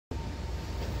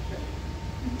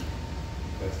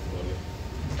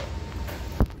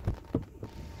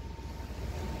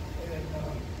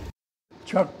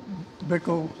Chuck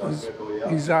Bickle, Yeah.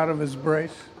 he's out of his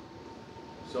brace.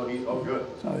 So he's, oh, good.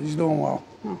 So he's doing well.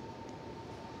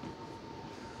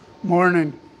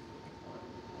 Morning.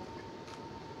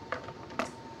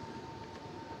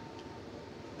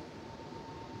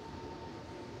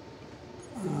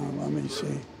 Let me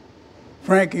see.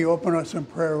 Frankie, open us in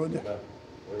prayer with you. There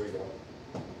we go.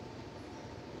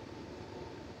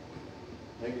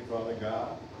 Thank you, Father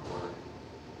God, for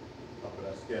helping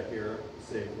us get here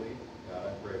safely. God,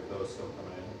 I pray for those still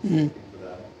coming in. Thank you for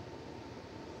that.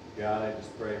 God, I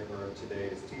just pray for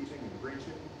today's teaching and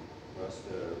preaching, for us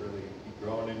to really keep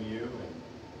growing in you and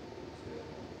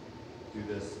to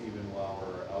do this even while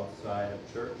we're outside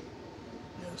of church.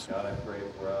 Yes. God, I pray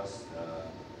for us.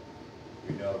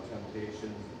 We know temptations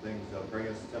and things that bring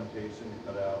us temptation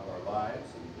to cut out our lives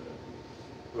and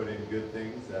to put in good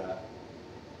things that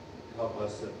help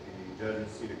us at the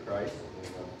judgment seat of Christ.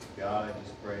 And, God, I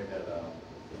just pray that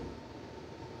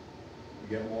we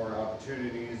get more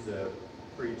opportunities to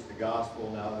preach the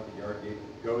gospel now that the yard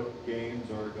goat games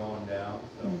are going down.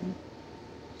 So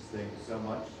just thank you so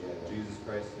much. In Jesus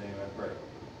Christ's name I pray.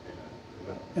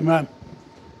 Amen. Amen.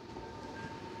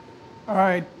 All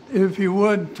right, if you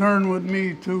would, turn with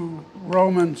me to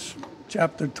Romans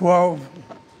chapter 12.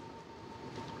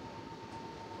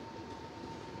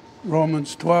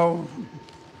 Romans 12.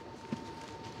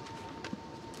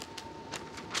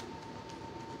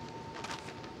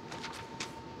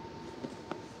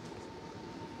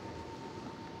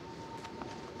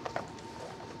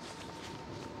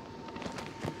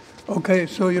 Okay,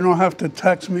 so you don't have to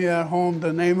text me at home.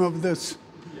 The name of this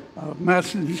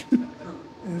message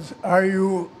is, are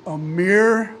you a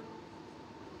mirror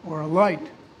or a light?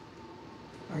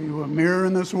 Are you a mirror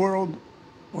in this world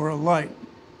or a light?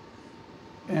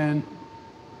 And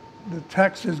the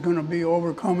text is going to be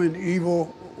overcoming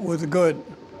evil with good.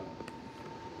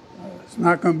 It's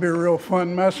not going to be a real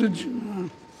fun message.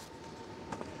 In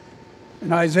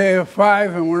Isaiah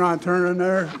 5, and we're not turning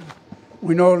there,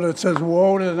 we know that it says,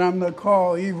 woe to them that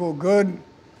call evil good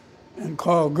and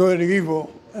call good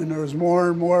evil. And there's more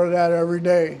and more of that every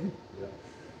day.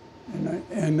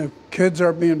 And the kids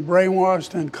are being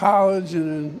brainwashed in college,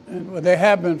 and they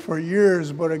have been for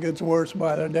years, but it gets worse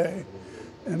by the day.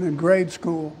 And in grade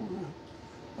school.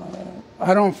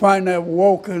 I don't find that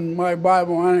woke in my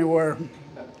Bible anywhere.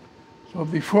 So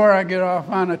before I get off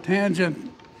on a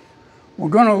tangent, we're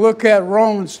going to look at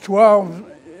Romans 12,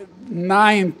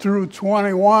 9 through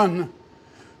 21,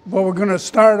 but we're going to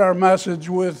start our message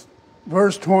with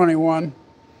verse 21.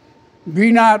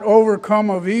 Be not overcome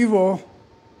of evil,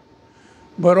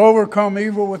 but overcome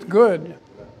evil with good.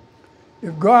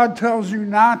 If God tells you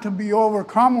not to be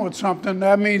overcome with something,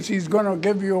 that means he's going to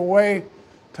give you a way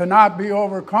to not be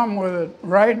overcome with it,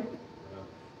 right?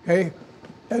 Okay.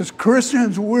 As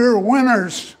Christians, we're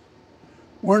winners.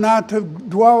 We're not to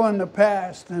dwell in the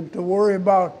past and to worry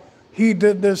about, he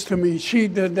did this to me, she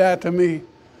did that to me,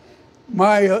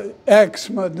 my ex,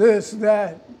 my this,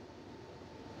 that.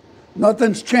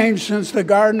 Nothing's changed since the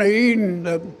Garden of Eden.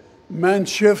 The men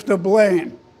shift the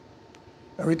blame.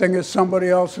 Everything is somebody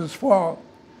else's fault.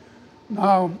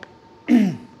 Now,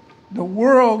 the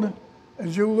world,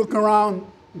 as you look around,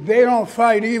 they don't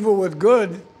fight evil with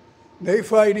good. They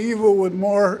fight evil with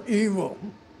more evil.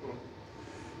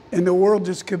 And the world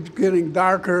just keeps getting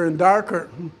darker and darker.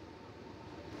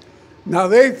 Now,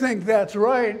 they think that's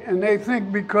right, and they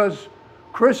think because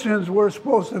Christians were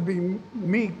supposed to be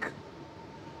meek,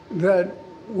 that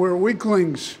we're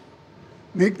weaklings.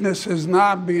 Meekness is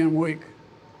not being weak.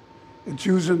 It's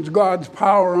using God's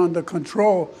power under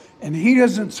control. And he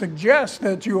doesn't suggest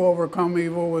that you overcome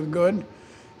evil with good.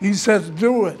 He says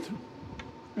do it.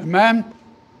 Amen?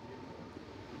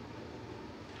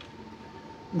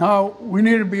 Now, we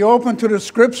need to be open to the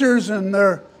scriptures and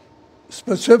their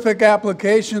specific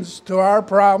applications to our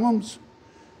problems.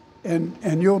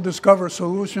 And you'll discover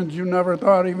solutions you never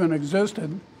thought even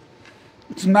existed.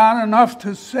 It's not enough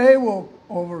to say we'll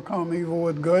overcome evil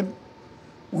with good.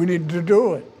 We need to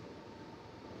do it.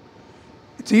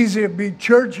 It's easy to be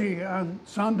churchy on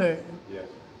Sunday,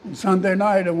 and Sunday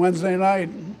night and Wednesday night.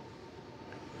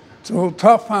 It's a little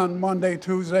tough on Monday,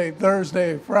 Tuesday,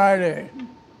 Thursday, Friday.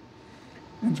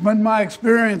 It's been my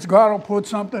experience, God will put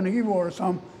something evil or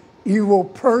some evil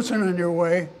person in your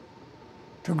way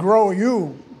to grow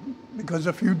you. Because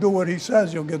if you do what he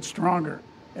says, you'll get stronger.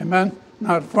 Amen?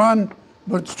 Not fun,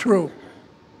 but it's true.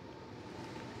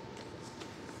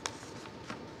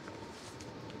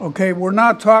 Okay, we're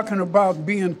not talking about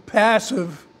being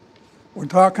passive. We're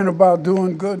talking about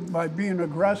doing good by being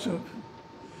aggressive.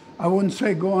 I wouldn't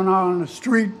say going out on the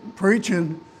street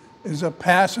preaching is a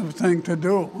passive thing to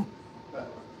do.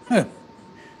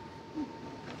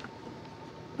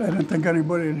 I didn't think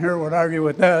anybody in here would argue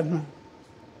with that.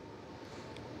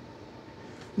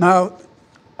 Now,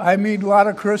 I meet a lot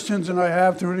of Christians, and I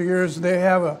have through the years, they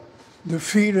have a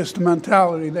defeatist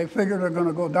mentality. They figure they're going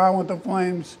to go down with the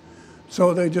flames,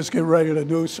 so they just get ready to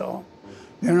do so.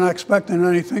 They're not expecting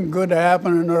anything good to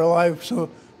happen in their life, so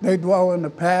they dwell in the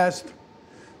past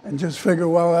and just figure,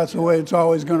 well, that's the way it's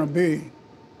always going to be.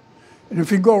 And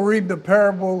if you go read the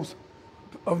parables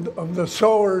of the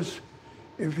sowers,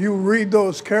 if you read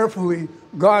those carefully,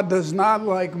 God does not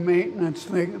like maintenance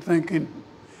thinking.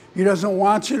 He doesn't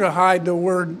want you to hide the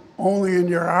word only in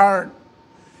your heart.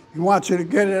 He wants you to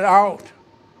get it out.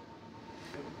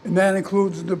 And that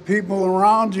includes the people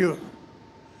around you.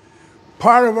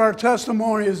 Part of our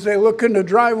testimony is they look in the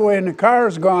driveway and the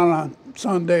car's gone on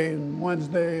Sunday and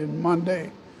Wednesday and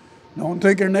Monday. Don't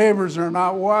think your neighbors are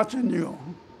not watching you.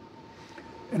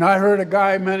 And I heard a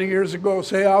guy many years ago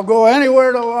say, I'll go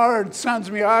anywhere the Lord sends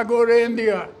me. I'll go to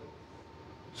India.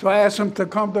 So I asked him to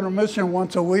come to the mission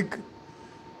once a week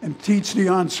and teach the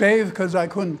unsaved because I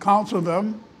couldn't counsel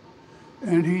them.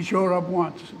 And he showed up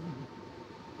once.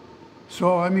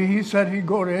 So, I mean, he said he'd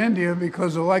go to India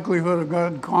because the likelihood of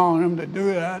God calling him to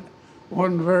do that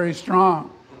wasn't very strong.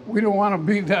 We don't want to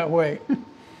be that way.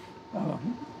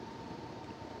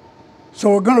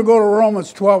 So we're going to go to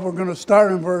Romans 12. We're going to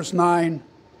start in verse 9.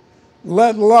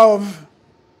 Let love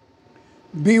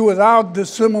be without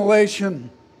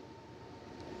dissimulation.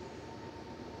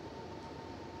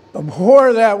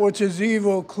 Abhor that which is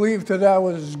evil, cleave to that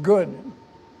which is good.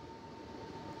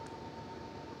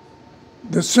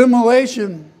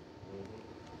 Dissimulation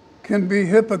can be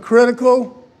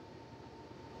hypocritical,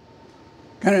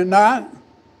 can it not?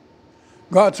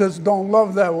 God says don't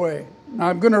love that way. Now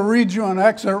I'm going to read you an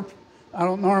excerpt. I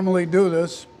don't normally do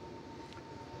this.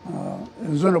 It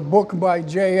was in a book by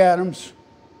Jay Adams,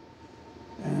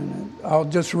 and I'll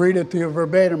just read it to you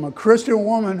verbatim. A Christian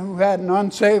woman who had an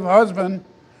unsaved husband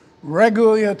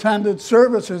regularly attended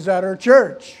services at her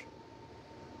church.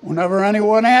 Whenever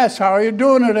anyone asked, how are you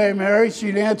doing today, Mary?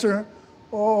 She'd answer,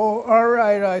 oh, all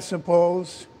right, I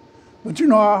suppose. But you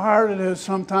know how hard it is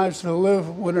sometimes to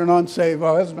live with an unsaved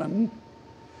husband.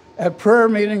 At prayer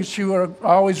meetings, she would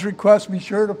always request, be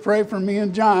sure to pray for me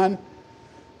and John,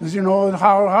 because you know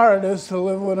how hard it is to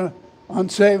live with an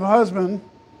unsaved husband.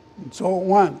 And so it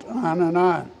went on and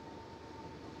on.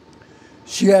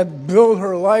 She had built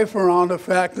her life around the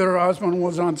fact that her husband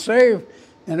was unsaved,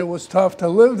 and it was tough to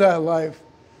live that life.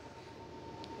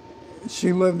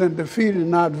 She lived in defeat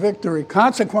and not victory.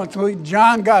 Consequently,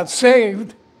 John got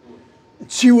saved.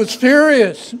 She was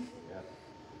furious.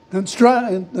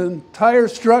 The entire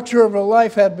structure of her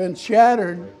life had been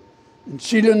shattered, and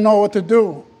she didn't know what to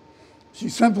do. She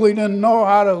simply didn't know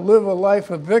how to live a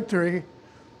life of victory.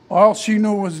 All she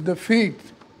knew was defeat.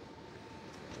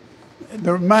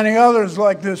 There are many others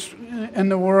like this in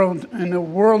the world, and the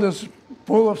world is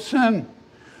full of sin.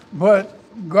 But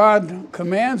God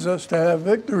commands us to have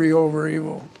victory over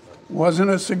evil. It wasn't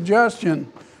a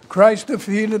suggestion. Christ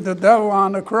defeated the devil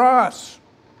on the cross.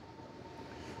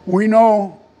 We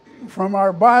know from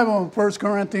our Bible in 1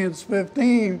 Corinthians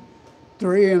 15,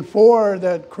 3 and 4,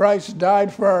 that Christ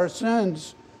died for our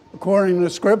sins, according to the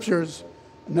Scriptures,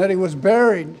 and that he was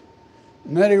buried,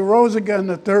 and that he rose again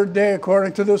the third day,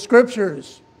 according to the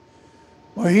Scriptures.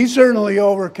 Well, he certainly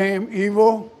overcame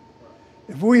evil.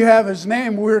 If we have his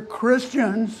name, we're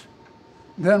Christians,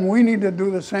 then we need to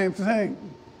do the same thing.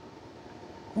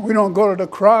 We don't go to the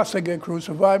cross to get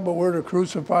crucified, but we're to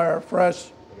crucify our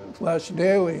flesh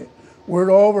daily. We're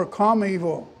to overcome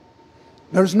evil.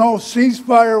 There's no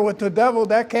ceasefire with the devil.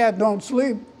 That cat don't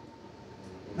sleep.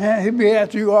 Man, he'd be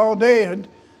after you all day. And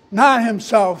not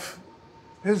himself,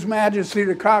 His Majesty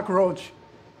the cockroach.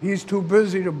 He's too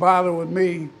busy to bother with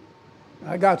me.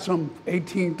 I got some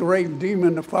 18th rate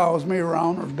demon that follows me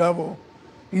around, or devil.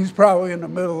 He's probably in the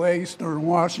Middle East or in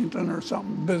Washington or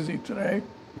something busy today.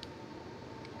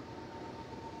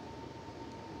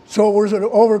 So we're to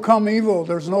overcome evil.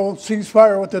 There's no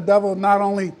ceasefire with the devil. Not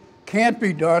only can't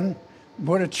be done,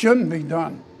 but it shouldn't be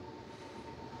done.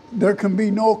 There can be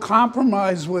no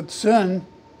compromise with sin,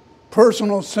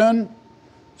 personal sin,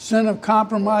 sin of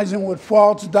compromising with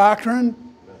false doctrine.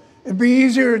 It'd be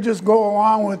easier to just go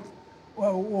along with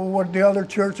what the other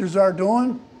churches are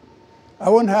doing. I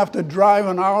wouldn't have to drive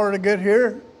an hour to get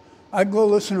here. I'd go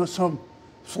listen to some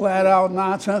flat out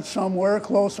nonsense somewhere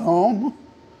close to home.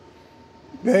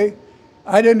 Okay?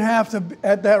 I didn't have to,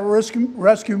 at that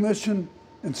rescue mission,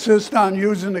 insist on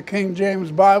using the King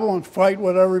James Bible and fight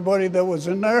with everybody that was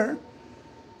in there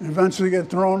and eventually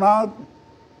get thrown out.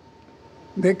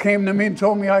 They came to me and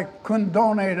told me I couldn't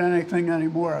donate anything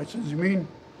anymore. I said, you mean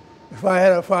if I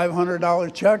had a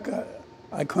 $500 check,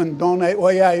 I couldn't donate.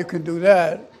 Well, yeah, you can do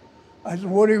that. I said,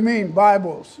 what do you mean,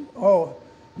 Bibles? Oh,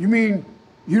 you mean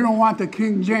you don't want the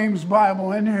King James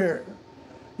Bible in here?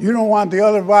 You don't want the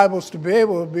other Bibles to be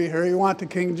able to be here. You want the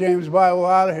King James Bible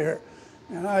out of here.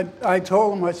 And I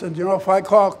told him, I said, you know, if I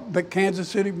call the Kansas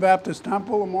City Baptist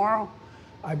Temple tomorrow,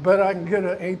 I bet I can get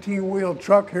an 18-wheel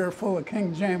truck here full of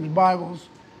King James Bibles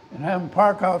and have them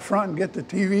park out front and get the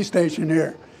TV station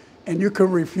here. And you could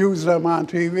refuse them on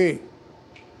TV.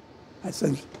 I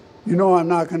said, you know I'm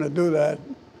not going to do that,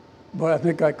 but I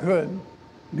think I could.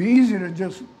 It'd be easy to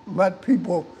just let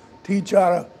people teach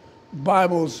out of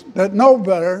Bibles that know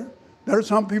better. There's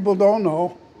some people don't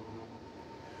know.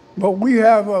 But we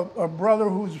have a brother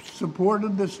who's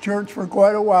supported this church for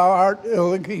quite a while, Art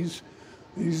Illig.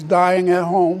 He's dying at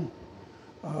home.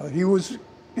 He was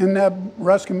in that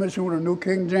rescue mission with a New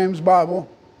King James Bible,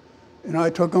 and I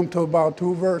took him to about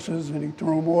 2 verses, and he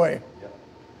threw them away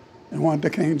and went to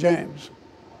King James.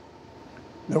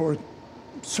 There were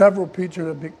several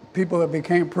people that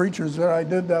became preachers that I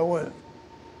did that with.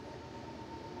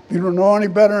 If you don't know any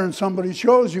better and somebody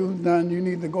shows you, then you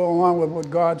need to go along with what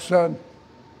God said.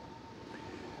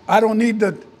 I don't need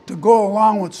to go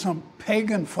along with some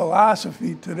pagan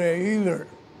philosophy today either.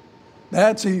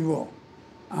 That's evil.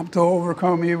 I'm to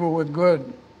overcome evil with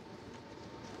good.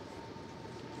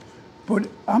 But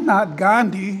I'm not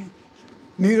Gandhi.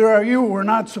 Neither are you. We're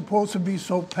not supposed to be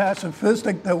so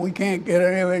pacifistic that we can't get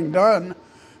anything done.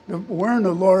 We're in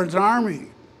the Lord's army.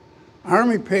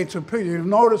 Army paints a picture. You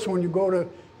notice when you go to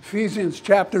Ephesians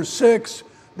chapter 6,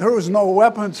 there was no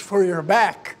weapons for your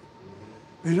back.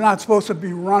 You're not supposed to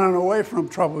be running away from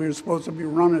trouble. You're supposed to be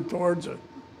running towards it.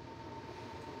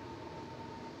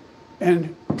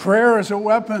 And prayer is a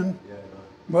weapon,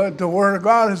 but the Word of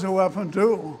God is a weapon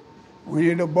too. We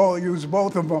need to use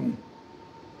both of them.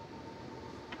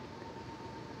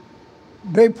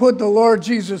 They put the Lord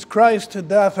Jesus Christ to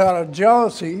death out of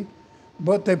jealousy,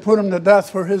 but they put him to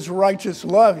death for his righteous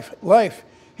life.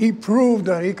 He proved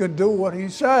that he could do what he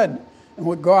said and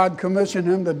what God commissioned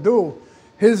him to do.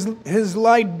 His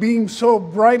light beamed so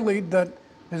brightly that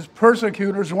his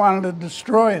persecutors wanted to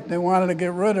destroy it. They wanted to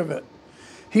get rid of it.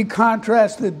 He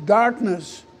contrasted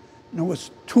darkness, and it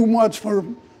was too much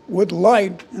with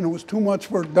light, and it was too much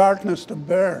for darkness to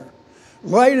bear.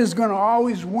 Light is going to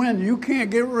always win. You can't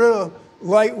get rid of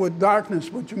light with darkness,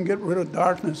 but you can get rid of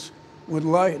darkness with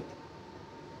light.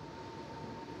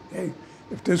 Okay?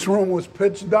 If this room was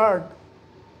pitch dark,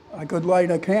 I could light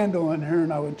a candle in here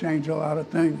and I would change a lot of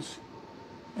things.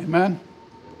 Amen?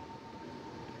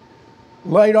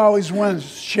 Light always wins.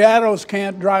 Shadows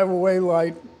can't drive away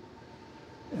light.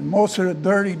 And most of the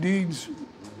dirty deeds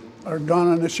are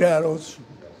done in the shadows.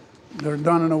 They're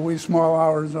done in the wee small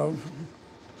hours of.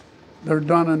 They're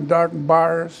done in dark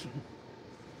bars.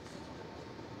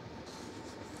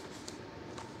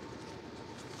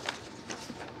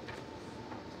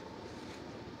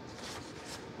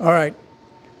 All right.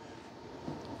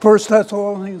 1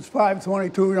 Thessalonians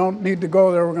 5:22, we don't need to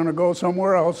go there. We're going to go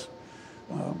somewhere else.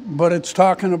 But it's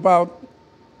talking about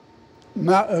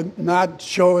not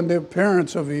showing the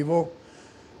appearance of evil.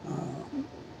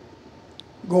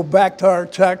 Go back to our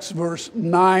text, verse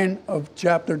 9 of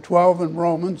chapter 12 in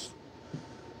Romans.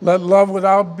 Let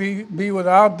love be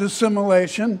without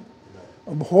dissimulation.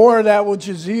 Abhor that which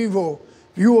is evil.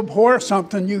 If you abhor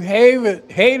something, you hate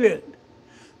it.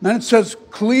 Then it says,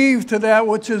 cleave to that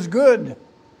which is good.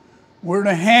 We're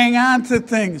to hang on to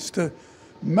things, to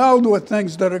meld with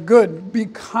things that are good. Be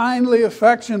kindly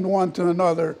affectioned one to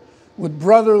another with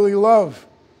brotherly love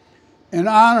and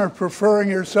honor, preferring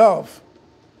yourself.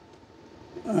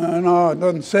 No, it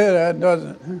doesn't say that, does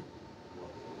it?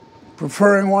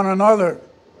 Preferring one another.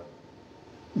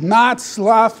 Not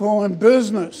slothful in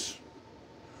business.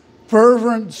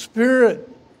 Fervent spirit,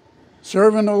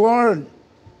 serving the Lord.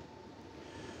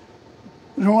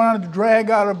 You don't want to drag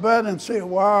out of bed and say,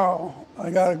 wow, I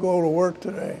got to go to work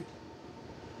today.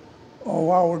 Oh,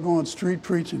 wow, we're going street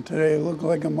preaching today. It looks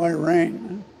like it might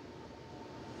rain.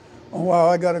 Oh, wow,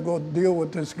 I got to go deal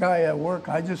with this guy at work.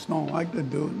 I just don't like the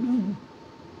dude.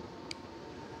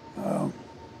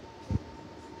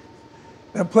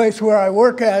 The place where I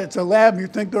work at, it's a lab. You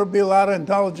think there'll be a lot of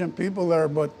intelligent people there,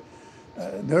 but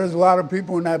there's a lot of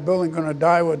people in that building going to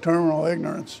die with terminal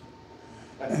ignorance.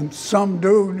 And some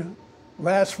dude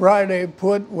last Friday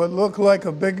put what looked like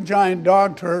a big giant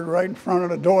dog turd right in front of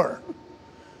the door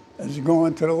as you go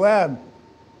into the lab.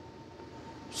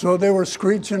 So they were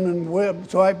screeching and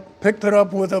whipped. So I picked it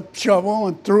up with a shovel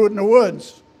and threw it in the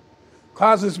woods.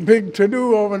 Caused this big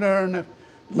to-do over there, and the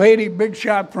lady, big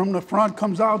shot from the front,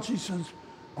 comes out. She says,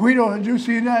 Guido, did you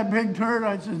see that big turd?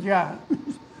 I said, yeah.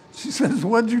 She says,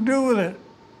 what'd you do with it?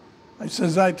 I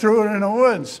says, I threw it in the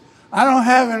woods. I don't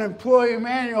have an employee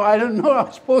manual. I didn't know I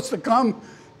was supposed to come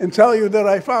and tell you that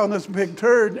I found this big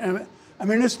turd. And I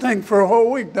mean, this thing for a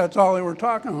whole week, that's all they were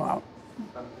talking about.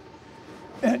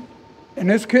 And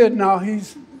this kid now,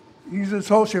 he's a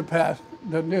sociopath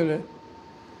that did it.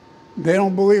 They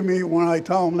don't believe me when I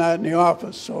tell them that in the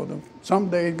office. So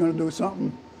someday he's going to do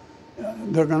something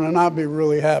they're going to not be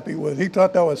really happy with. He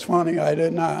thought that was funny. I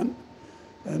did not.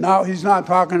 And now he's not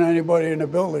talking to anybody in the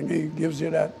building. He gives you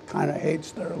that kind of hate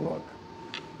stare look.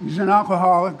 He's an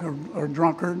alcoholic or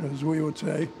drunkard, as we would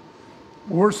say.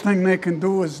 Worst thing they can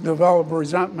do is develop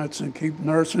resentments and keep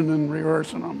nursing and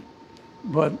rehearsing them.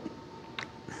 But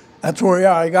that's where,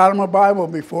 yeah, I got him a Bible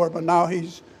before, but now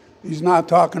he's not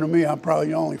talking to me. I'm probably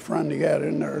the only friend he had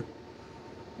in there.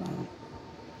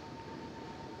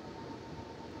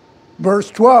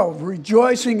 Verse 12,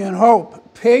 rejoicing in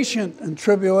hope, patient in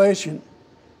tribulation,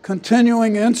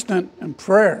 continuing instant in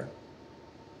prayer.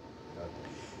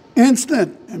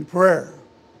 Instant in prayer.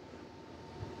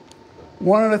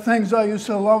 One of the things I used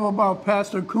to love about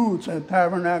Pastor Kuntz at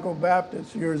Tabernacle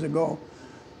Baptist years ago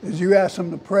is you asked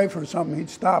him to pray for something, he'd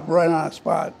stop right on the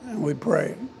spot and we'd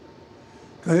pray.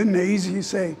 Because isn't it easy to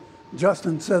say,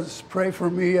 Justin says, pray for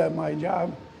me at my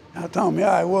job. And I'll tell him,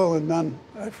 yeah, I will, and then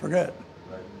I forget.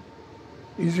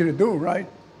 Easy to do, right?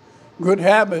 Good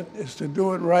habit is to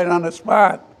do it right on the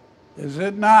spot. Is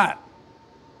it not?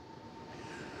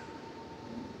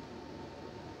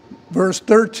 Verse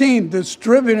 13,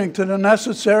 distributing to the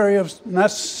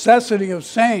necessity of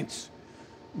saints,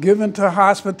 given to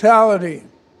hospitality.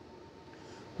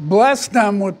 Bless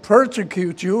them which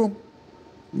persecute you.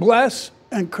 Bless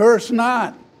and curse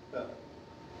not.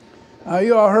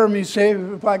 You all heard me say,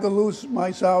 if I could lose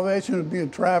my salvation, it would be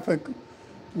in traffic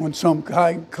when some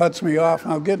guy cuts me off.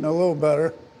 I'm getting a little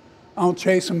better. I don't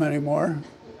chase him anymore.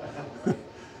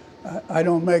 I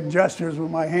don't make gestures with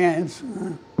my hands.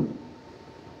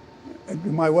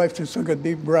 My wife just took a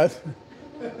deep breath.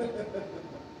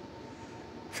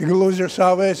 If you could lose your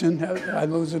salvation, I'd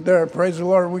lose it there. Praise the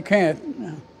Lord, we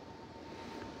can't.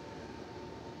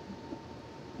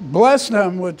 Bless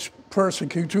them which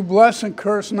persecute you. Bless and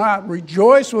curse not.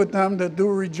 Rejoice with them that do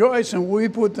rejoice, and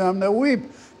weep with them that weep.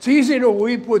 It's easy to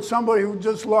weep with somebody who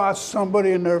just lost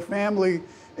somebody in their family,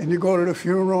 and you go to the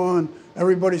funeral, and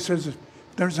everybody says, if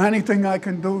there's anything I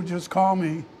can do, just call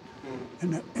me.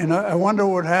 And I wonder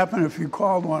what would happen if you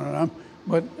called one of them,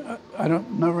 but I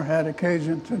never had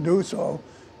occasion to do so.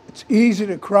 It's easy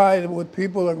to cry with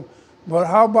people, but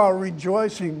how about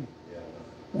rejoicing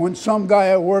when some guy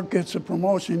at work gets a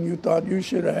promotion you thought you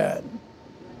should have had?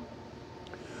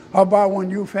 How about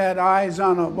when you've had eyes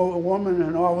on a woman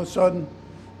and all of a sudden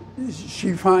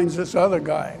she finds this other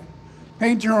guy?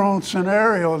 Paint your own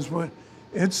scenarios, but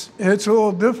it's a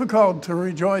little difficult to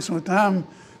rejoice with them.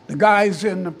 The guy's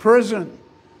in the prison.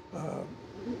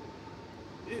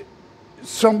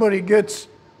 Somebody gets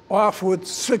off with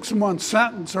 6-month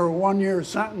sentence or a 1-year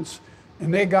sentence,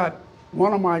 and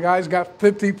one of my guys got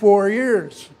 54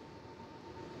 years.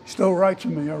 He still writes to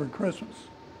me every Christmas.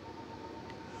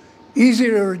 Easy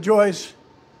to rejoice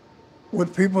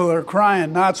with people that are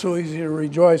crying, not so easy to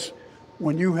rejoice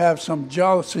when you have some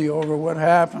jealousy over what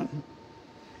happened.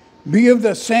 Be of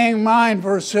the same mind,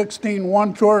 verse 16,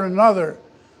 one toward another.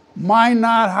 Mind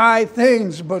not high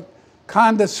things, but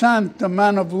condescend to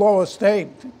men of low estate.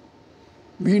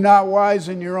 Be not wise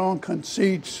in your own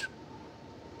conceits.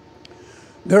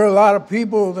 There are a lot of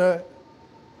people that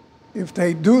if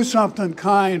they do something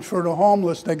kind for the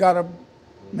homeless, they got to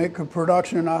make a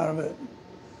production out of it.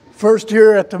 First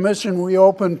year at the mission, we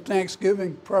opened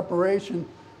Thanksgiving preparation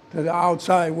to the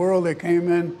outside world. They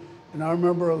came in, and I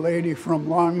remember a lady from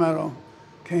Longmeadow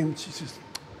came, she says,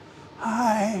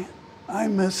 hi,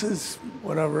 I'm Mrs.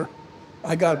 whatever.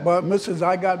 I got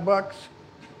bucks.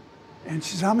 And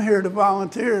she says, I'm here to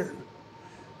volunteer.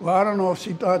 Well, I don't know if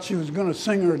she thought she was going to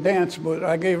sing or dance, but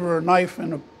I gave her a knife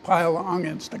and a pile of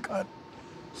onions to cut.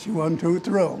 She wasn't too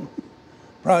thrilled.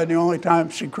 Probably the only time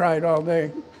she cried all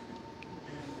day.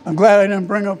 I'm glad I didn't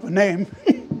bring up a name.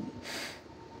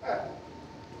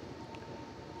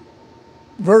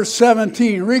 Verse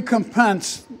 17,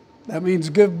 recompense, that means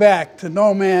give back to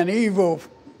no man evil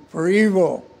for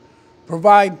evil.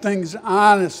 Provide things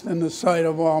honest in the sight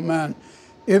of all men.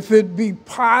 If it be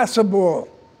possible,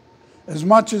 as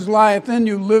much as lieth in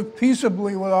you, live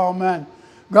peaceably with all men.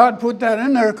 God put that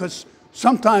in there because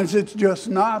sometimes it's just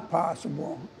not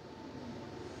possible.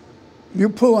 You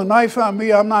pull a knife on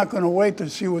me, I'm not going to wait to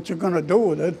see what you're going to do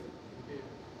with it.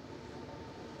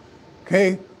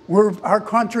 Okay? Our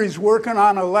country's working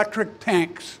on electric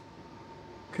tanks.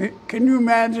 Can you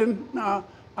imagine?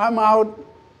 I'm out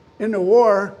in the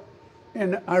war,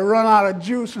 and I run out of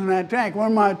juice in that tank. What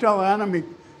am I tell the enemy?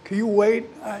 Can you wait?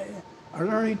 Are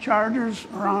there any chargers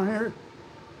around here?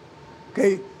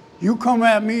 Okay, you come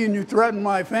at me and you threaten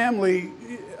my family,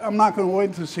 I'm not going to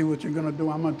wait to see what you're going to do.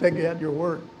 I'm going to take you at your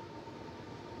word.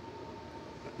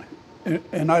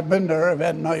 And I've been there. I've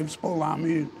had knives pulled on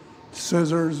me,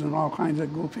 scissors, and all kinds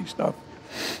of goofy stuff.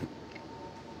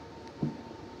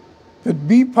 If it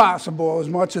be possible, as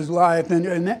much as lieth,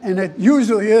 and it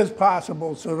usually is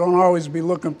possible, so don't always be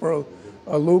looking for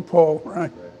a loophole,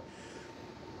 right?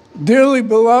 Dearly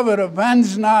beloved,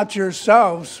 avenge not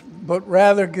yourselves, but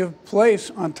rather give place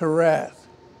unto wrath.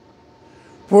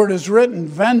 For it is written,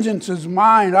 vengeance is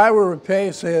mine, I will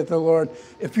repay, saith the Lord.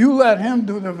 If you let him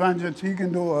do the vengeance, he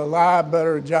can do a lot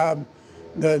better job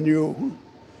than you.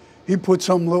 He put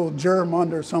some little germ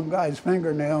under some guy's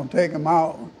fingernail and take him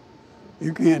out.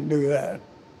 You can't do that.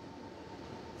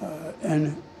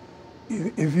 And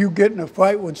if you get in a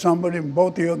fight with somebody and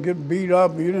both of you get beat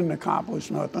up, you didn't accomplish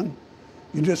nothing.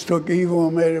 You just took evil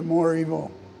and made it more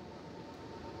evil.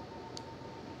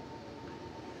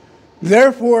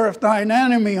 Therefore, if thine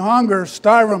enemy hunger,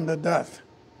 starve him to death.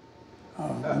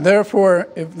 Therefore,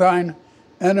 if thine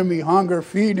enemy hunger,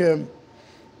 feed him.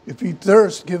 If he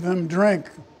thirst, give him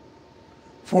drink.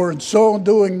 For in so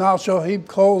doing, thou shalt heap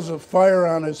coals of fire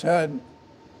on his head.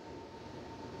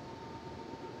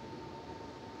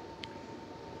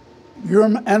 Your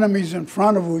enemy's in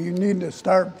front of you. You need to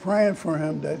start praying for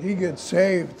him that he gets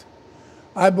saved.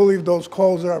 I believe those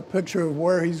coals are a picture of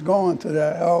where he's going, to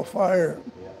that hellfire.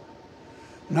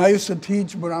 And I used to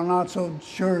teach, but I'm not so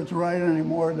sure it's right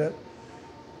anymore, that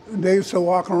they used to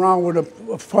walk around with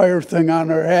a fire thing on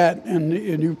their hat, and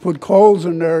you put coals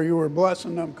in there, you were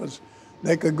blessing them because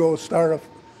they could go start a...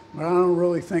 But I don't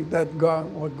really think that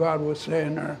what God was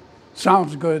saying there.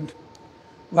 Sounds good.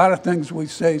 A lot of things we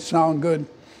say sound good.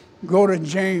 Go to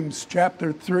James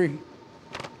chapter 3.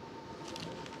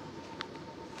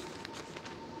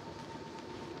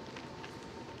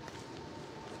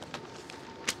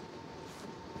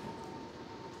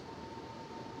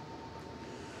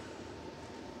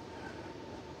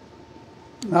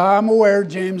 Now, I'm aware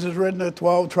James has written the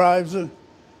 12 tribes of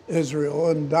Israel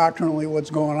and doctrinally what's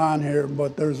going on here,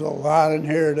 but there's a lot in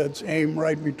here that's aimed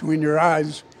right between your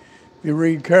eyes. If you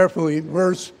read carefully,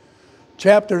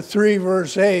 chapter 3,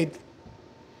 verse 8,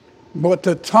 but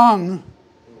the tongue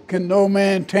can no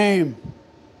man tame.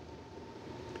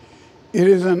 It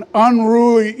is an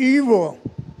unruly evil,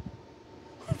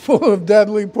 full of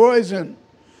deadly poison.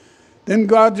 Didn't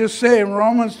God just say in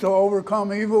Romans to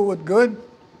overcome evil with good?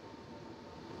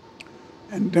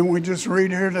 And then we just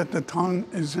read here that the tongue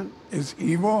is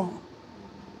evil?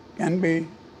 Can be.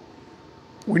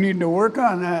 We need to work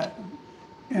on that.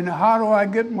 And how do I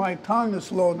get my tongue to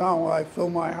slow down? Well, I fill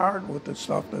my heart with the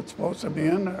stuff that's supposed to be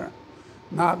in there.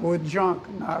 Not with junk,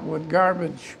 not with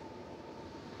garbage.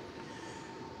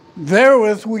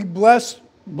 Therewith we bless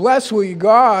we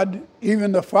God,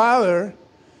 even the Father,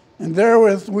 and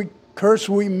therewith we curse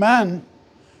we men,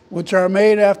 which are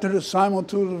made after the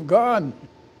similitude of God.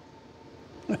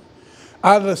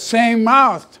 Out of the same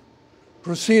mouth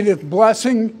proceedeth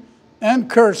blessing and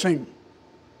cursing.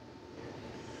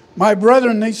 My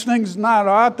brethren, these things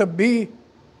ought to be,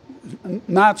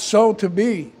 not so to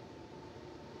be.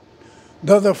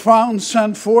 Doth the fountain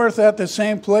send forth at the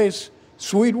same place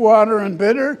sweet water and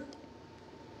bitter?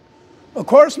 Of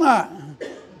course not.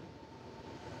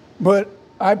 But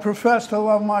I profess to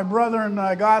love my brother and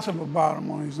I gossip about him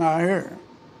when he's not here.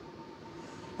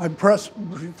 I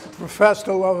profess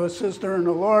to love a sister in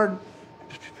the Lord.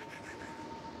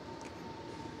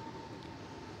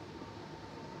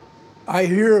 I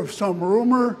hear of some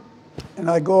rumor,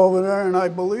 and I go over there and I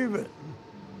believe it.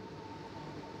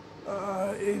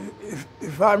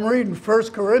 If I'm reading 1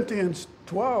 Corinthians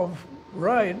 12,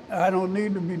 right, I don't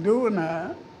need to be doing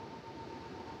that.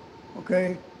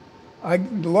 Okay?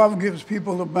 Love gives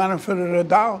people the benefit of the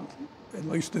doubt. At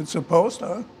least it's supposed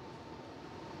to.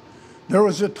 There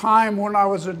was a time when I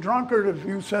was a drunkard, if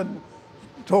you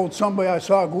told somebody I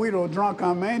saw Guido drunk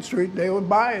on Main Street, they would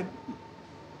buy it.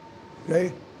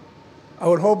 Okay? I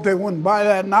would hope they wouldn't buy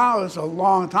that now. It's a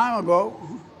long time ago.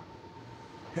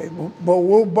 Okay, but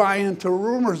we'll buy into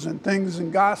rumors and things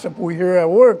and gossip we hear at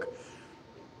work.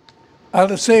 Out of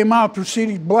the same mouth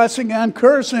proceeded blessing and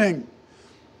cursing.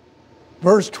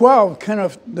 Verse 12,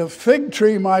 can the fig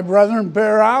tree, my brethren,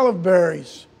 bear olive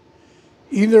berries?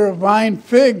 Either a vine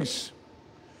figs.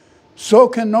 So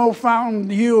can no fountain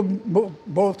yield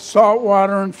both salt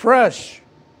water and fresh.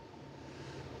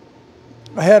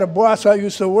 I had a boss I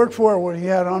used to work for when he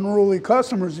had unruly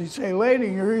customers. He'd say, lady,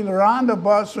 you're either on the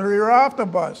bus or you're off the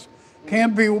bus.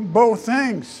 Can't be both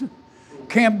things.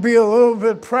 Can't be a little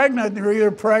bit pregnant. You're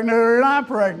either pregnant or you're not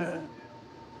pregnant.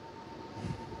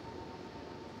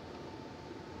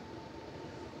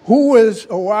 Who is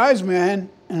a wise man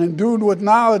and endued with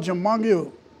knowledge among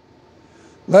you?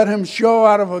 Let him show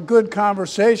out of a good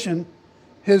conversation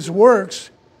his works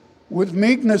with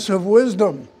meekness of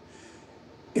wisdom.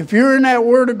 If you're in that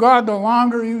Word of God, the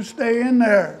longer you stay in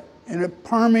there and it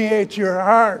permeates your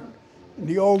heart, and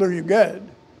the older you get,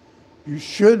 you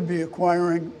should be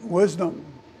acquiring wisdom.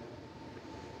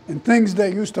 And things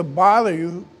that used to bother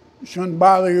you shouldn't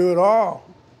bother you at all.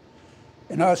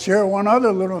 And I'll share one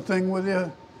other little thing with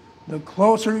you. The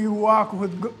closer you walk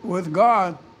with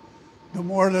God, the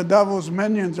more the devil's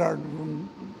minions are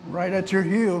right at your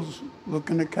heels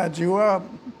looking to catch you up.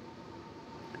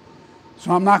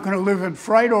 So I'm not going to live in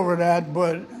fright over that,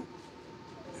 but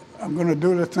I'm going to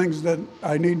do the things that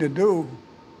I need to do.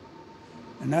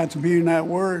 And that's be in that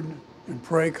Word and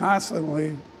pray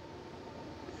constantly.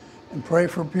 And pray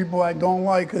for people I don't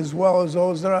like as well as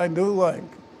those that I do like.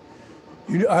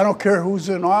 I don't care who's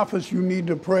in office, you need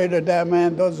to pray that that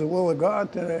man does the will of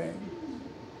God today.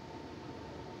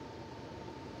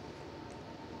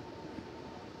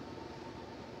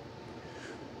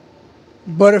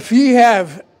 But if ye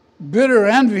have bitter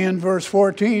envy in verse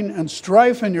 14, and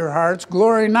strife in your hearts,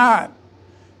 glory not,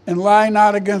 and lie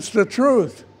not against the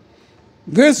truth.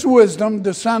 This wisdom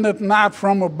descendeth not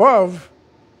from above,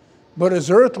 but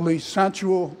is earthly,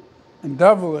 sensual, and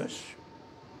devilish.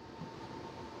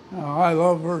 I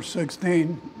love verse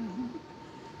 16.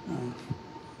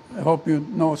 I hope you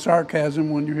know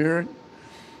sarcasm when you hear it.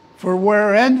 For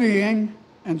where envying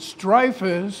and strife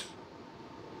is,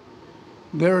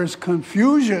 there is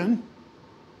confusion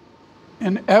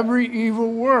in every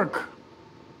evil work.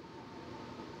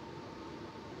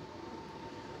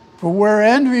 For where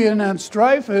envying and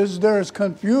strife is, there is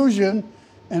confusion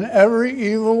in every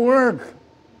evil work.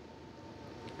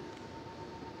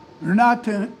 You're not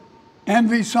to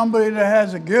envy somebody that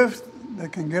has a gift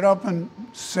that can get up and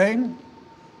sing,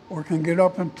 or can get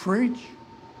up and preach,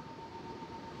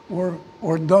 or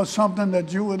does something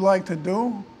that you would like to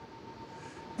do.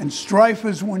 And strife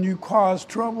is when you cause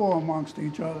trouble amongst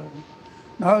each other.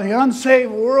 Now, the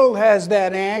unsaved world has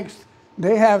that angst.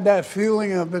 They have that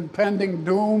feeling of impending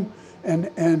doom,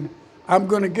 and I'm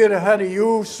going to get ahead of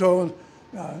you. So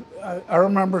I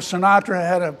remember Sinatra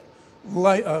had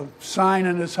a sign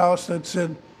in his house that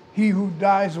said, "He who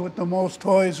dies with the most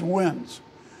toys wins."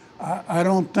 I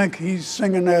don't think he's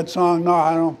singing that song. No,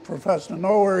 I don't profess to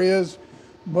know where he is,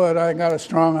 but I got a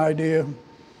strong idea.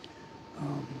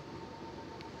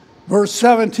 Verse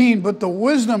 17, but the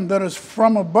wisdom that is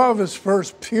from above is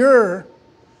first pure,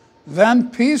 then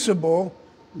peaceable,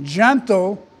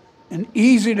 gentle, and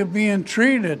easy to be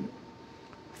entreated,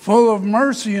 full of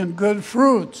mercy and good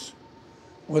fruits,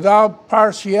 without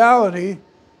partiality,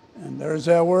 and there's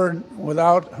that word,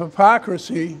 without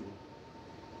hypocrisy.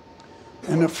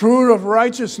 And the fruit of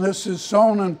righteousness is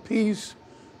sown in peace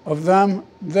of them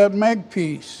that make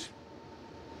peace.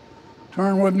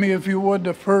 Turn with me, if you would,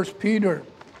 to 1 Peter.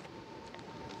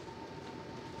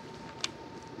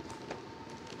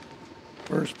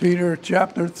 1 Peter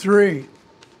chapter 3.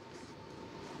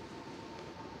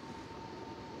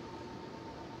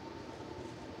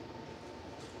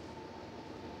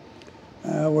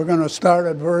 We're going to start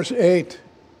at verse 8.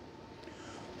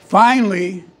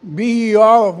 Finally, be ye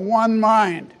all of one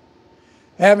mind,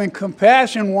 having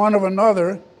compassion one of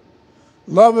another,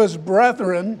 love as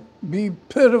brethren, be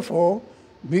pitiful,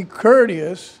 be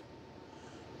courteous,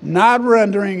 not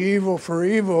rendering evil for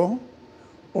evil,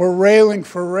 or railing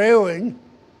for railing.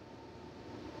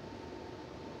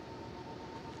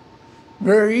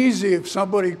 Very easy if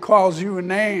somebody calls you a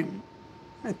name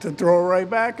and to throw right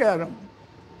back at them.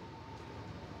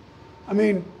 I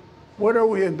mean, what are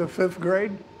we in the 5th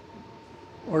grade?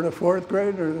 Or the 4th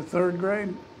grade or the 3rd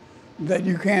grade? That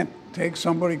you can't take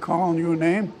somebody calling you a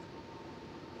name?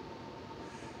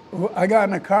 I got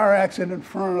in a car accident in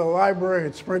front of the library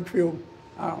at Springfield,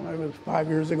 I don't know, it was 5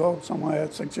 years ago, something like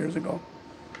that, 6 years ago.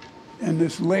 And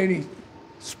this lady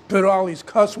spit all these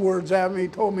cuss words at me,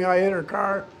 told me I hit her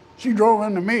car. She drove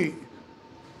into me,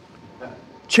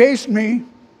 chased me,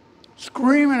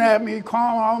 screaming at me,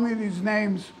 calling all me these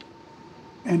names.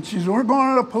 And she said, we're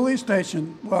going to the police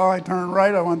station. Well, I turned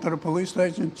right, I went to the police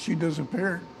station, she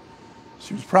disappeared.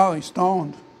 She was probably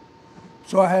stoned.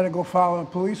 So I had to go file a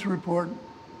police report.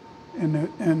 And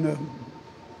the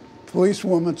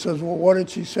policewoman says, well, what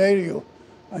did she say to you?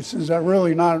 I says, I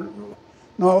really not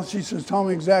No, she says, tell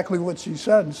me exactly what she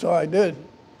said. And so I did.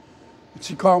 And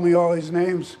she called me all these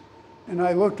names. And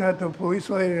I looked at the police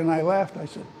lady and I laughed. I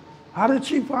said, how did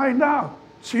she find out?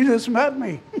 She just met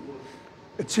me.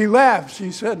 And she laughed.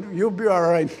 She said, you'll be all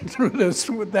right through this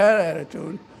with that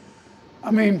attitude. I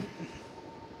mean,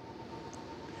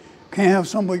 can't have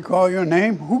somebody call your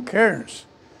name? Who cares?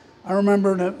 I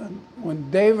remember that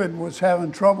when David was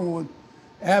having trouble with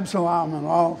Absalom and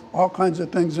all kinds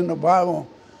of things in the Bible,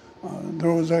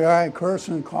 there was a guy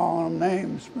cursing, calling him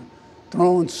names,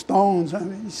 throwing stones. I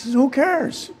mean, he says, who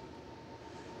cares?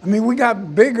 I mean, we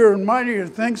got bigger and mightier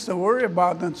things to worry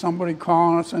about than somebody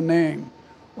calling us a name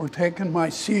or taking my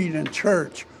seat in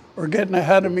church or getting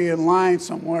ahead of me in line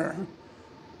somewhere.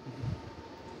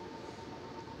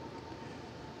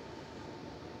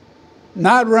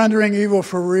 Not rendering evil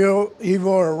for real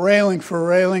evil or railing for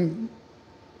railing,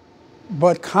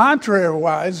 but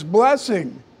contrariwise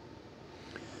blessing,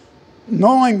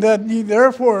 knowing that ye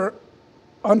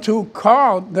thereunto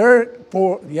called,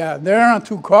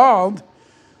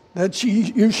 that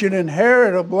you should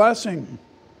inherit a blessing.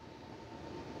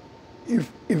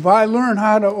 If I learn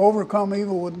how to overcome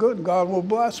evil with good, God will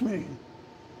bless me.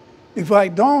 If I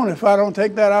don't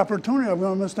take that opportunity, I'm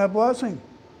going to miss that blessing.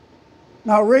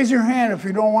 Now raise your hand if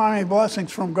you don't want any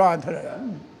blessings from God today.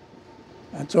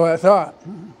 That's what I thought.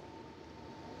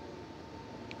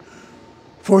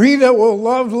 For he that will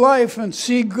love life and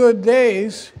see good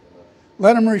days,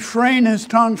 let him refrain his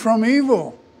tongue from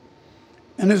evil,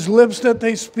 and his lips that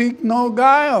they speak no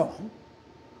guile.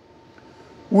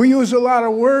 We use a lot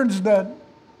of words that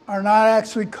are not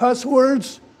actually cuss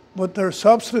words, but they're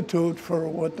substitute for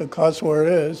what the cuss word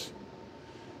is.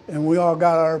 And we all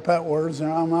got our pet words,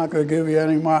 and I'm not going to give you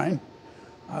any of mine.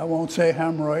 I won't say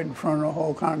hemorrhoid in front of the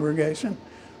whole congregation,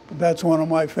 but that's one of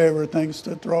my favorite things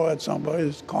to throw at somebody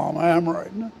is call them a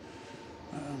hemorrhoid.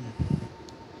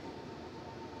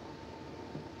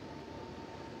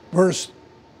 Verse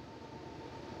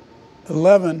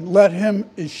 11, let him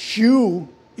eschew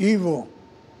evil.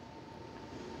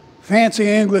 Fancy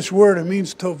English word, it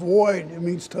means to avoid, it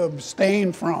means to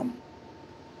abstain from.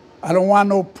 I don't want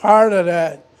no part of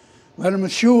that. Let him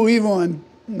eschew evil, and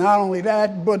not only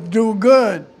that, but do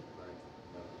good.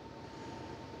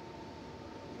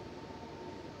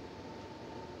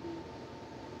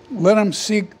 Let him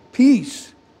seek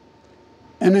peace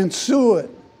and ensue it.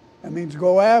 That means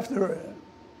go after it,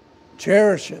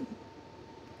 cherish it.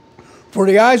 For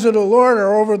the eyes of the Lord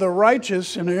are over the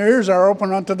righteous, and their ears are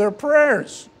open unto their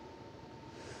prayers.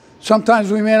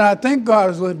 Sometimes we may not think God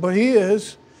is lit, but he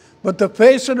is. But the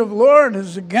face of the Lord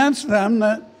is against them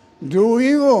that do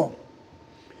evil.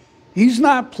 He's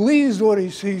not pleased what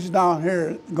he sees down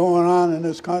here going on in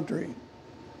this country.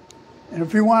 And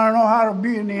if you want to know how to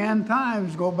be in the end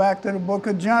times, go back to the book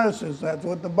of Genesis. That's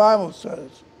what the Bible says.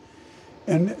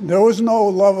 And there was no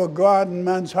love of God in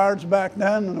men's hearts back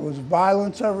then, and there was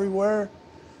violence everywhere.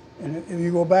 And if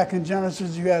you go back in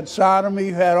Genesis, you had sodomy,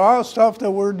 you had all stuff that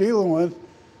we're dealing with.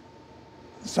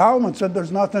 Solomon said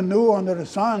there's nothing new under the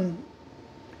sun.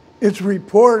 It's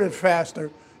reported faster.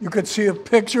 You could see a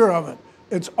picture of it.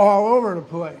 It's all over the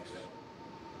place.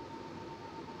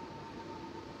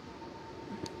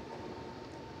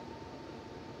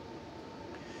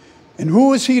 And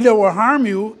who is he that will harm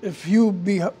you if ye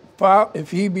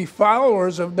be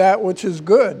followers of that which is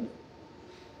good?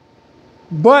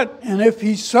 And if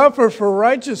ye suffer for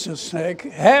righteousness' sake,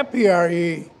 happy are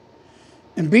ye.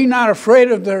 And be not afraid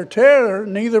of their terror,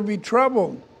 neither be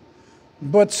troubled.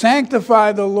 But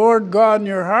sanctify the Lord God in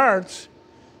your hearts,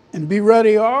 and be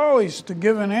ready always to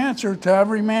give an answer to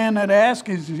every man that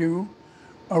asketh you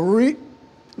a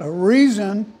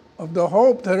reason of the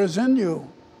hope that is in you,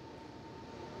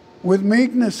 with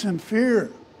meekness and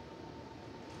fear.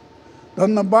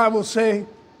 Doesn't the Bible say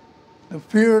the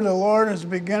fear of the Lord is the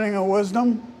beginning of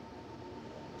wisdom?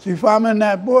 See, if I'm in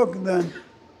that book, then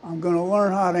I'm going to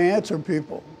learn how to answer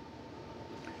people.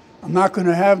 I'm not going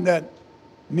to have that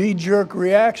knee-jerk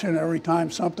reaction every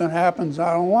time something happens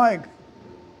I don't like.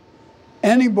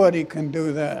 Anybody can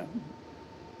do that.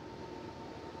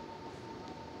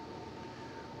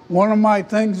 One of my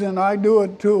things, and I do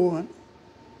it too,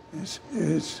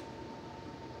 is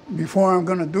before I'm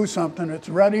going to do something, it's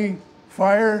ready,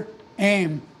 fire,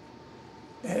 aim.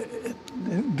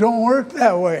 It don't work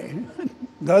that way,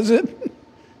 does it?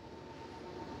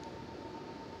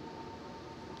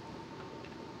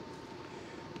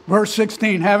 Verse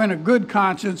 16, having a good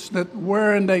conscience, that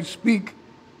wherein they speak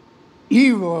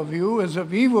evil of you as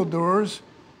of evildoers,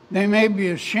 they may be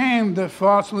ashamed that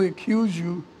falsely accuse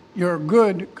you your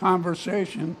good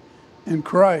conversation in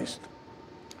Christ.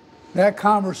 That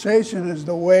conversation is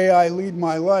the way I lead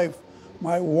my life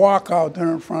my walk out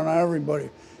there in front of everybody.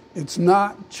 It's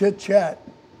not chit-chat.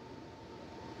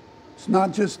 It's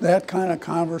not just that kind of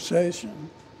conversation.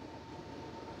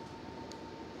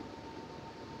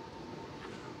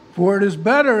 For it is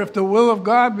better, if the will of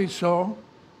God be so,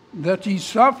 that ye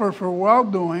suffer for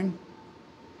well-doing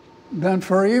than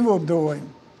for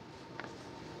evil-doing.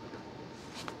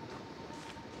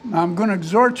 Now I'm going to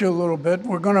exhort you a little bit.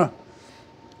 We're going to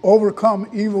overcome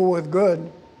evil with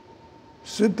good.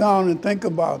 Sit down and think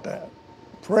about that.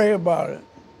 Pray about it.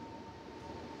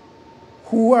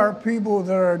 Who are people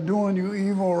that are doing you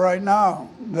evil right now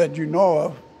that you know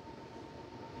of?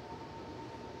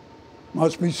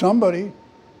 Must be somebody.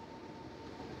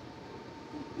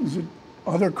 Is it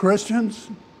other Christians?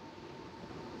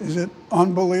 Is it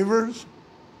unbelievers?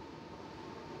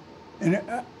 And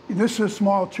this is a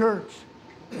small church.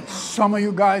 Some of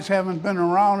you guys haven't been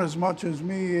around as much as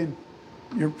me and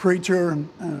your preacher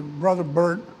and Brother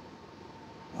Bert.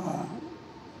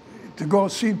 To go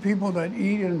see people that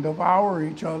eat and devour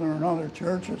each other in other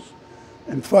churches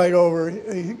and fight over,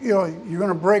 you're going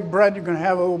to break bread, you're going to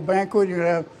have a little banquet, you're going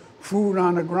to have food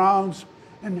on the grounds.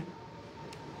 And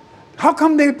how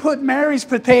come they put Mary's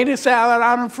potato salad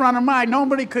out in front of mine?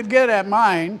 Nobody could get at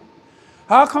mine.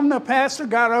 How come the pastor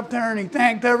got up there and he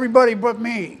thanked everybody but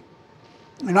me?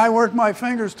 And I worked my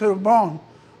fingers to the bone.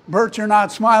 Bert, you're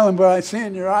not smiling, but I see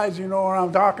in your eyes you know what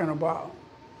I'm talking about.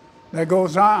 That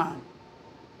goes on.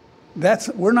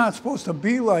 We're not supposed to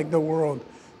be like the world.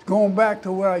 Going back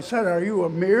to what I said, are you a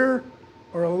mirror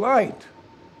or a light?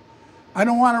 I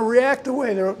don't want to react the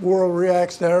way the world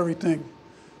reacts to everything.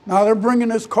 Now they're bringing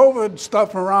this COVID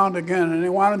stuff around again, and they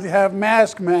wanted to have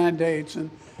mask mandates, and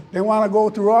they want to go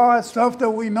through all that stuff that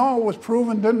we know was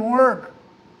proven didn't work.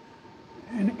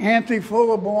 And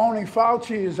full of baloney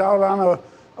Fauci is out on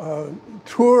a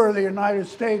tour of the United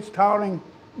States touting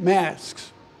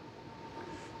masks.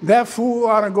 That fool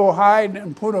ought to go hide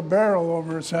and put a barrel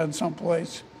over his head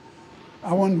someplace.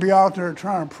 I wouldn't be out there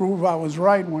trying to prove I was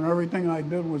right when everything I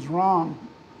did was wrong.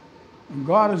 And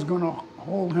God is going to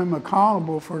hold him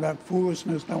accountable for that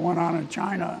foolishness that went on in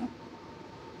China.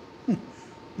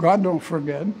 God don't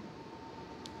forget.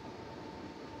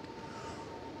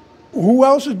 Who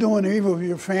else is doing evil?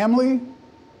 Your family?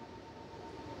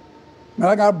 Now,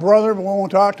 I got a brother but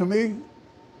won't talk to me.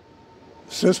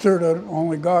 Sister that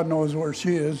only God knows where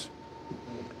she is.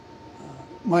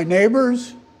 My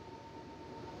neighbor's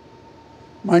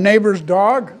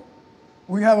dog.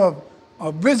 We have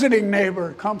a visiting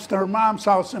neighbor comes to her mom's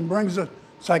house and brings a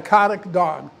psychotic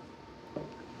dog.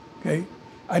 Okay,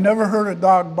 I never heard a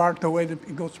dog bark the way that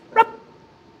he goes, rup,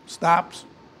 stops,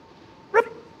 rup,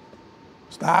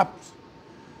 stops.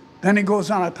 Then he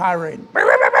goes on a tirade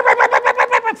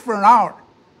for an hour.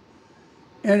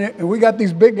 And we got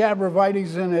these big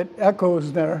abrevieties and it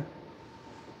echoes there.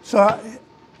 So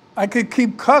I could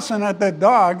keep cussing at that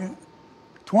dog.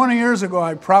 20 years ago,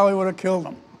 I probably would have killed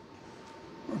him.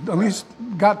 At least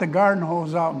got the garden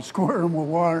hose out and squirted him with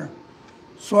water.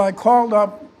 So I called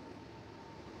up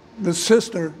the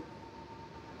sister.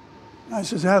 I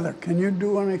says, Heather, can you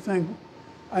do anything?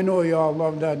 I know you all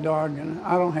love that dog, and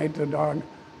I don't hate the dog.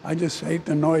 I just hate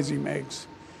the noise he makes.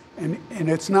 And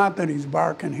it's not that he's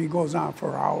barking. He goes on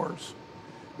for hours.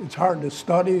 It's hard to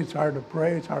study. It's hard to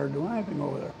pray. It's hard to do anything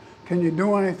over there. Can you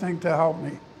do anything to help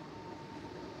me?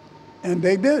 And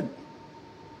they did.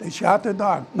 They shot the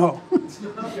dog. No.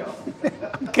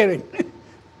 I'm kidding.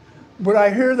 But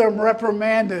I hear them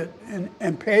reprimand it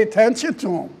and pay attention to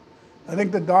him. I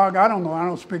think the dog, I don't know, I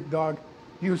don't speak dog.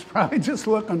 He was probably just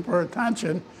looking for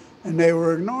attention, and they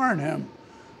were ignoring him.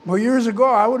 But years ago,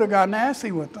 I would have got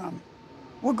nasty with them.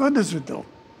 What good does it do?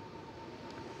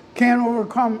 Can't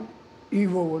overcome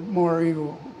evil with more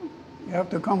evil. You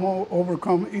have to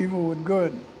overcome evil with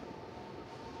good.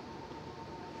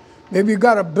 Maybe you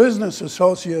got a business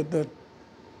associate that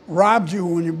robbed you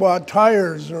when you bought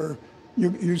tires, or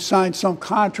you signed some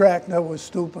contract that was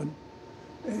stupid.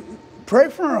 Pray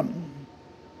for him.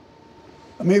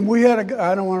 I mean,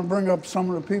 I don't want to bring up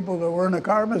some of the people that were in the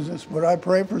car business, but I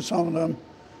pray for some of them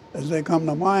as they come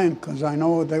to mind because I know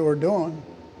what they were doing.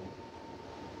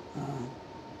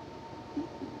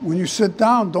 When you sit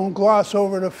down, don't gloss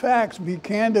over the facts. Be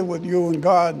candid with you and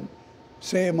God.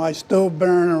 Say, am I still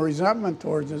bearing a resentment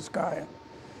towards this guy?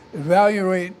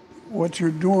 Evaluate what you're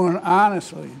doing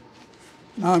honestly.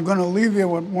 Now I'm going to leave you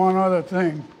with one other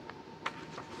thing.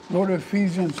 Go to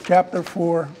Ephesians chapter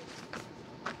 4.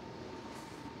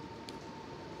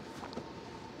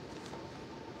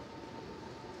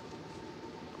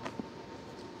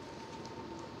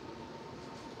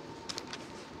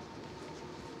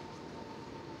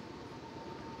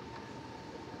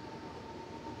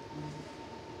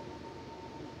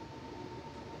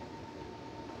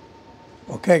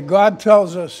 Okay, God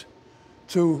tells us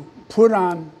to put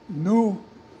on new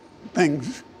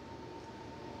things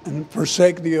and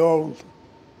forsake the old.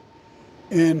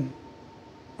 And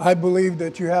I believe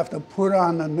that you have to put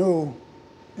on the new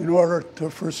in order to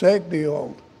forsake the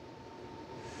old.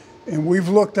 And we've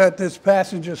looked at this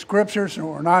passage of Scripture, so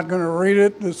we're not going to read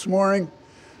it this morning.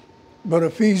 But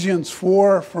Ephesians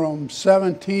 4 from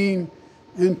 17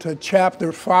 into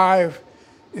chapter 5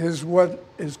 is what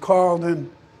is called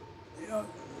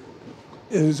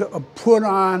is a put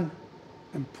on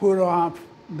and put off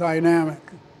dynamic.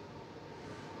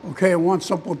 Okay, one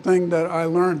simple thing that I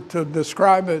learned to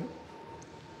describe it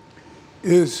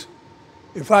is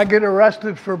if I get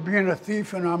arrested for being a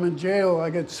thief and I'm in jail, I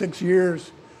get 6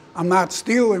 years. I'm not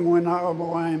stealing when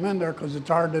I'm in there because it's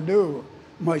hard to do.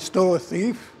 Am I still a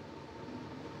thief?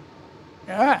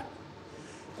 Yeah.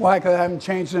 Why? Because I haven't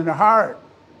changed in the heart.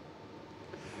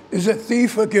 Is a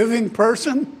thief a giving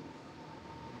person?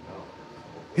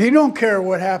 He don't care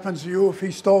what happens to you if he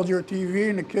stole your TV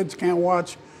and the kids can't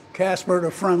watch Casper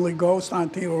the Friendly Ghost on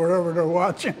TV or whatever they're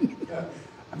watching.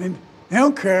 I mean, he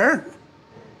don't care.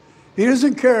 He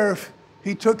doesn't care if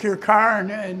he took your car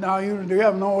and now you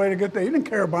have no way to get there. He didn't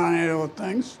care about any of those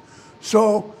things.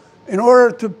 So in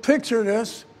order to picture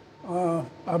this, I'll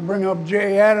bring up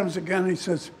Jay Adams again. He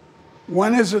says,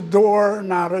 when is a door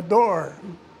not a door?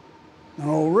 An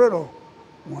old riddle.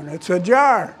 When it's a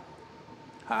jar.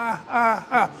 Ha, ha,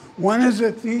 ha. When is a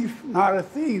thief not a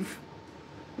thief?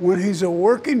 When he's a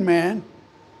working man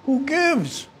who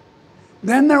gives.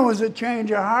 Then there was a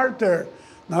change of heart there.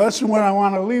 Now this is what I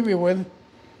want to leave you with.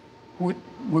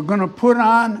 We're going to put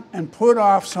on and put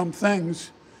off some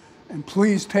things, and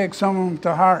please take some of them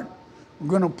to heart. We're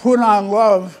going to put on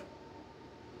love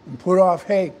and put off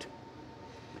hate.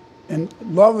 And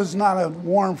love is not a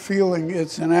warm feeling,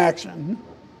 it's an action.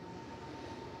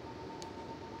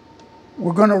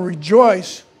 We're going to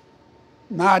rejoice,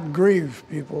 not grieve,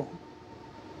 people.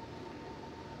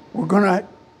 We're going to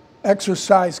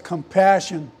exercise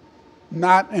compassion,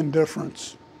 not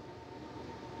indifference.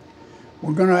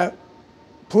 We're going to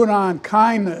put on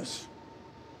kindness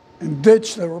and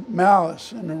ditch the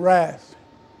malice and the wrath.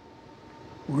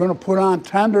 We're going to put on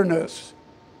tenderness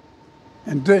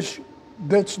and ditch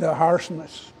the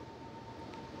harshness.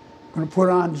 We're going to put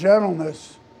on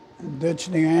gentleness and ditch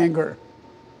the anger.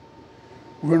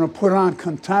 We're going to put on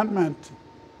contentment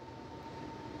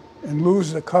and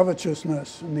lose the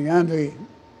covetousness and the envy.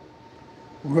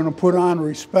 We're going to put on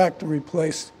respect to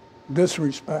replace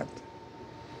disrespect.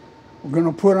 We're going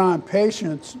to put on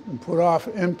patience and put off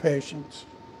impatience.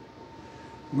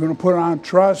 We're going to put on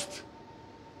trust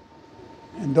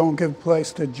and don't give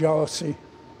place to jealousy.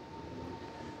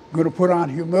 We're going to put on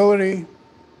humility.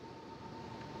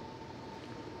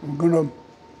 We're going to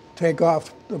take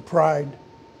off the pride.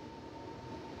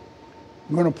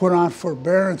 We're going to put on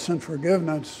forbearance and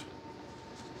forgiveness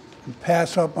and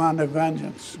pass up on the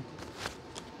vengeance.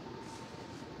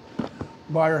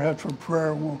 Bow your head for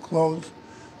prayer and we'll close.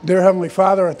 Dear Heavenly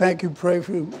Father, I thank you, praise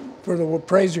you for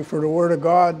the Word of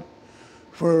God,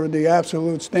 for the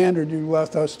absolute standard you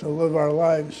left us to live our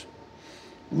lives.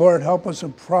 Lord, help us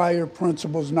apply your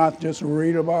principles, not just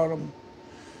read about them.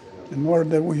 And Lord,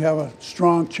 that we have a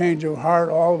strong change of heart,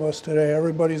 all of us today.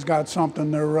 Everybody's got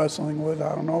something they're wrestling with.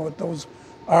 I don't know what those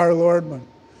are, Lord, but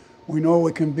we know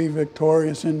we can be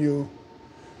victorious in you.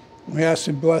 We ask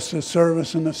you to bless the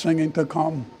service and the singing to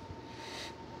come.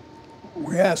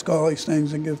 We ask all these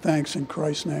things and give thanks in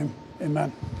Christ's name.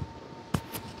 Amen.